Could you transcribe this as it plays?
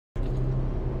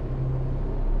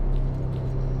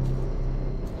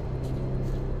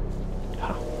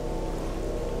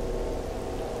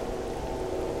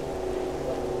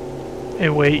a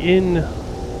way in.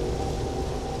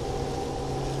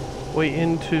 Way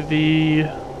into the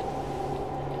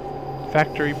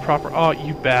factory proper. Oh,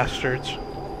 you bastards.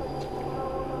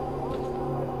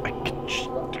 I could just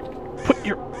put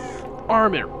your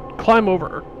arm in, or climb over,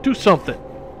 or do something.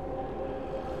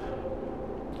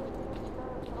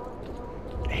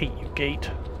 I hate you, gate.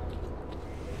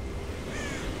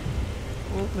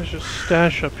 Oh, there's a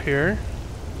stash up here.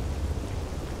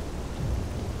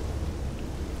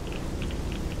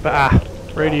 Bah!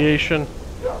 Radiation.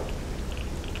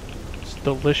 It's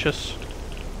delicious.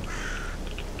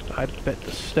 I bet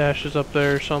the stash is up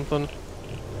there or something.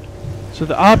 So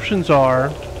the options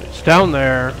are, it's down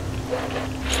there,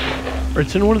 or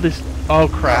it's in one of these. Oh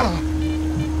crap.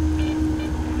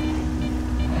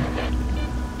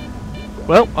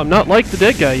 Well, I'm not like the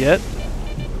dead guy yet.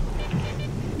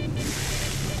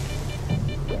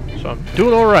 So I'm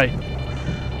doing alright.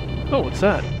 Oh, what's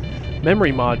that?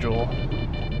 Memory module.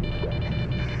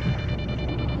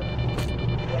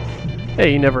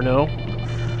 Hey, you never know.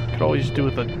 Could always do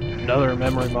with another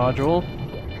memory module.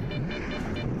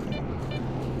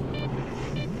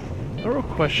 The real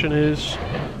question is,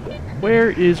 where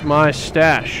is my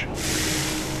stash?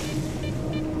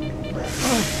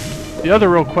 The other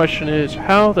real question is,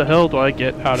 how the hell do I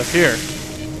get out of here?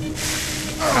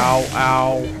 Ow,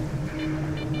 ow.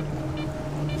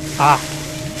 Ah.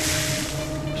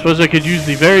 Suppose I could use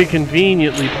the very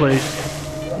conveniently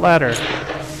placed ladder.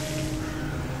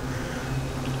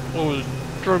 Oh, it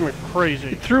drove me crazy.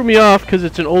 It threw me off because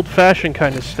it's an old-fashioned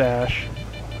kind of stash.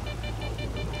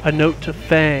 A note to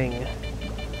Fang.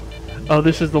 Oh,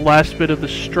 this is the last bit of the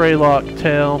Straylock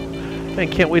tail.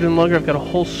 Man, can't wait any longer. I've got a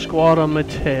whole squad on my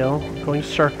tail. Going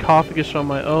sarcophagus on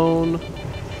my own.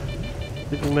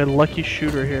 Leaving my lucky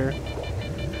shooter here.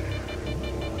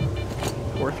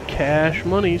 Worth cash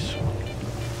monies.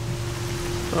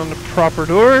 On the proper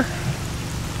door.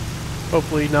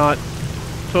 Hopefully not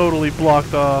totally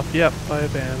blocked off. Yep, by a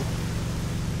van.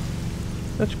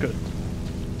 That's good.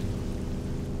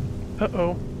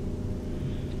 Uh-oh.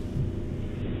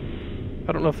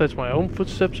 I don't know if that's my own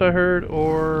footsteps I heard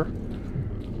or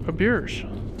a beer's.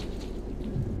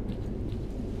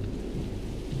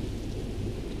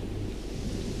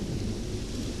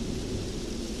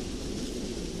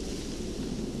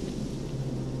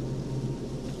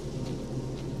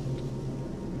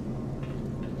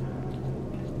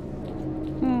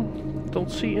 Don't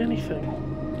see anything.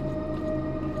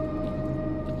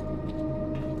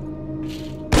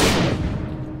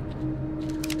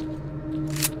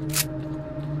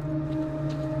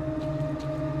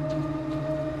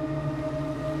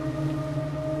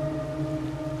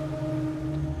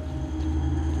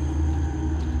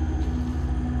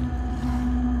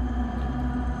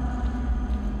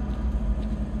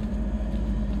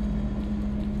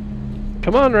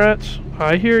 Come on, rats.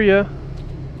 I hear ya.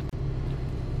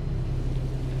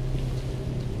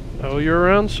 Oh, you're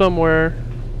around somewhere.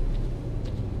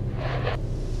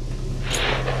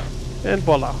 And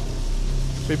voila.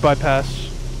 We bypass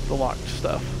the locked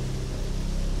stuff.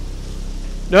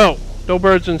 No! No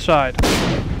birds inside.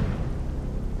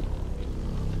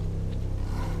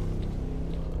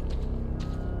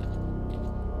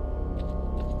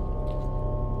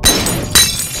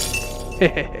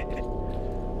 Hehehe.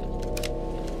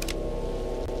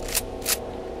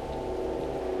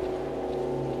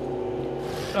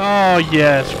 Oh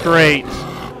yes, great.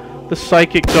 The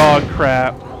psychic dog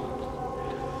crap.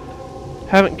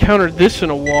 Haven't encountered this in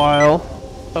a while.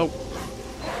 Oh.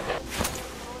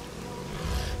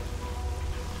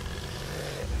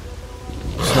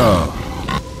 So,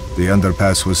 the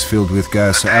underpass was filled with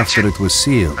gas after it was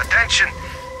sealed. Attention!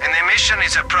 An emission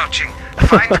is approaching.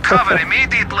 Find cover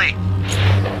immediately.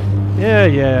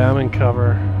 Yeah, I'm in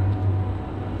cover.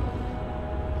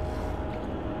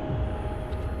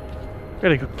 I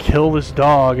gotta go kill this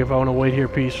dog if I want to wait here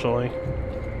peacefully.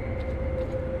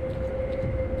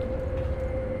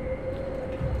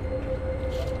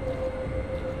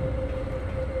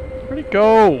 Where'd he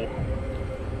go?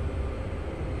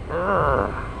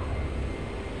 Urgh.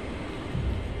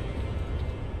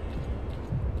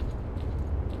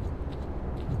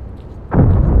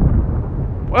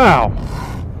 Wow.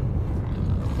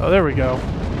 Oh, there we go.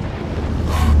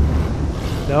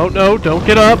 No, don't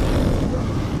get up.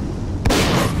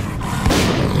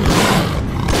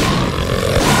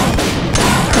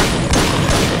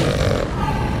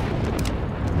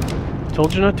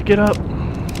 Told you not to get up.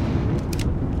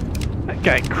 That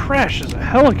guy crashes a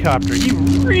helicopter. He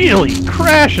really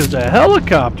crashes a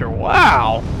helicopter.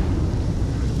 Wow.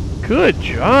 Good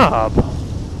job.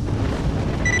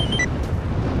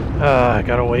 I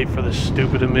gotta wait for this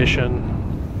stupid emission.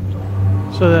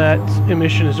 So that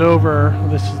emission is over.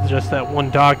 This is just that one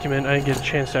document. I didn't get a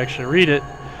chance to actually read it.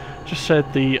 Just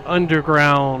said the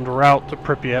underground route to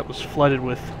Pripyat was flooded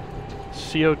with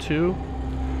CO2,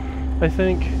 I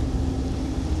think.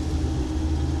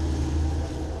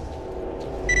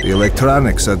 The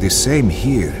electronics are the same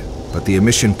here, but the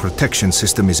emission protection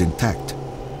system is intact.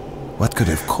 What could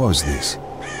have caused this?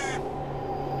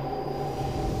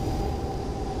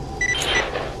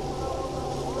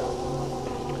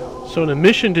 So an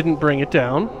emission didn't bring it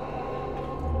down.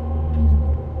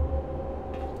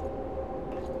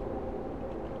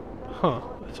 Huh,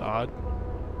 that's odd.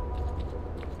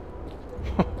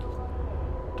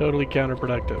 Totally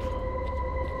counterproductive.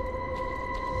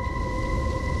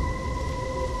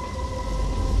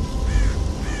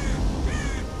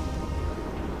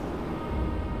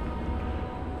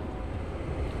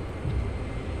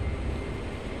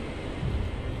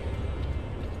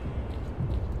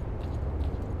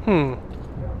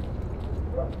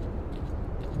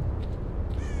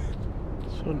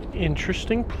 So an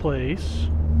interesting place.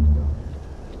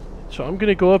 So I'm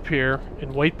gonna go up here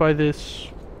and wait by this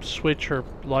switch or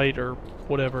light or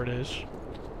whatever it is.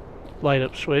 Light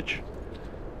up switch.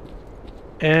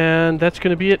 And that's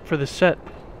gonna be it for the set.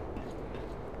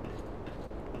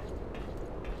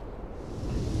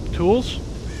 Tools?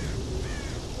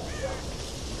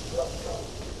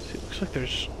 See, it looks like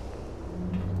there's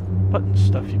button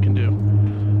stuff you can do.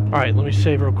 Alright, let me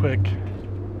save real quick.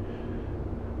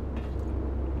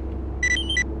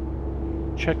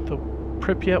 Check the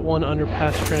Pripyat 1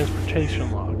 underpass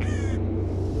transportation log.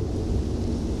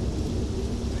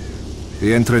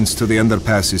 The entrance to the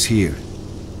underpass is here.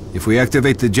 If we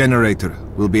activate the generator,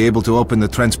 we'll be able to open the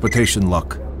transportation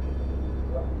lock.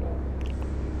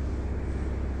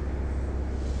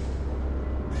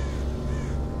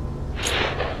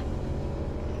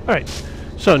 Alright,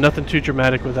 so nothing too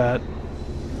dramatic with that.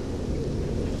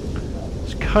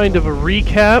 It's kind of a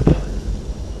recap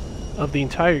of the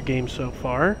entire game so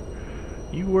far.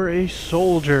 You were a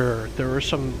soldier. There were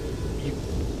some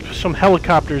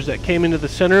helicopters that came into the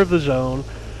center of the zone.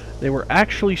 They were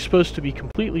actually supposed to be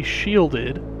completely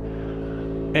shielded,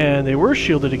 and they were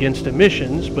shielded against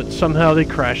emissions, but somehow they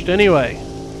crashed anyway.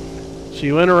 So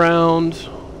you went around,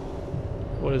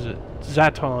 what is it,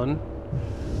 Zaton,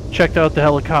 checked out the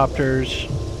helicopters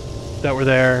that were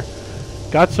there,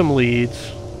 got some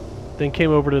leads, then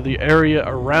came over to the area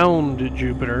around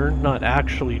Jupiter, not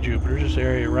actually Jupiter, just the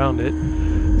area around it,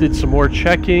 did some more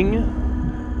checking,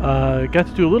 got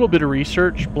to do a little bit of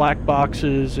research, black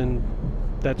boxes and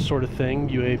that sort of thing,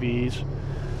 UAVs.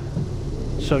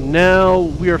 So now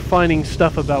we are finding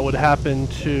stuff about what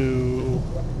happened to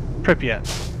Pripyat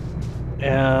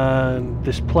and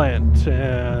this plant,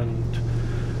 and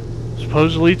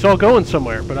supposedly it's all going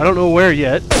somewhere, but I don't know where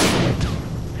yet.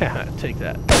 Take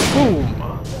that. Boom!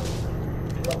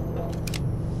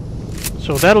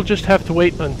 So that'll just have to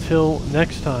wait until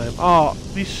next time. Oh,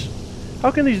 these... How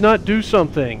can these not do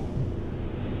something?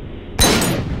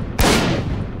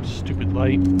 Stupid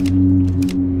light.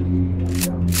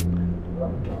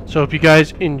 So hope you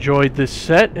guys enjoyed this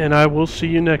set, and I will see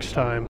you next time.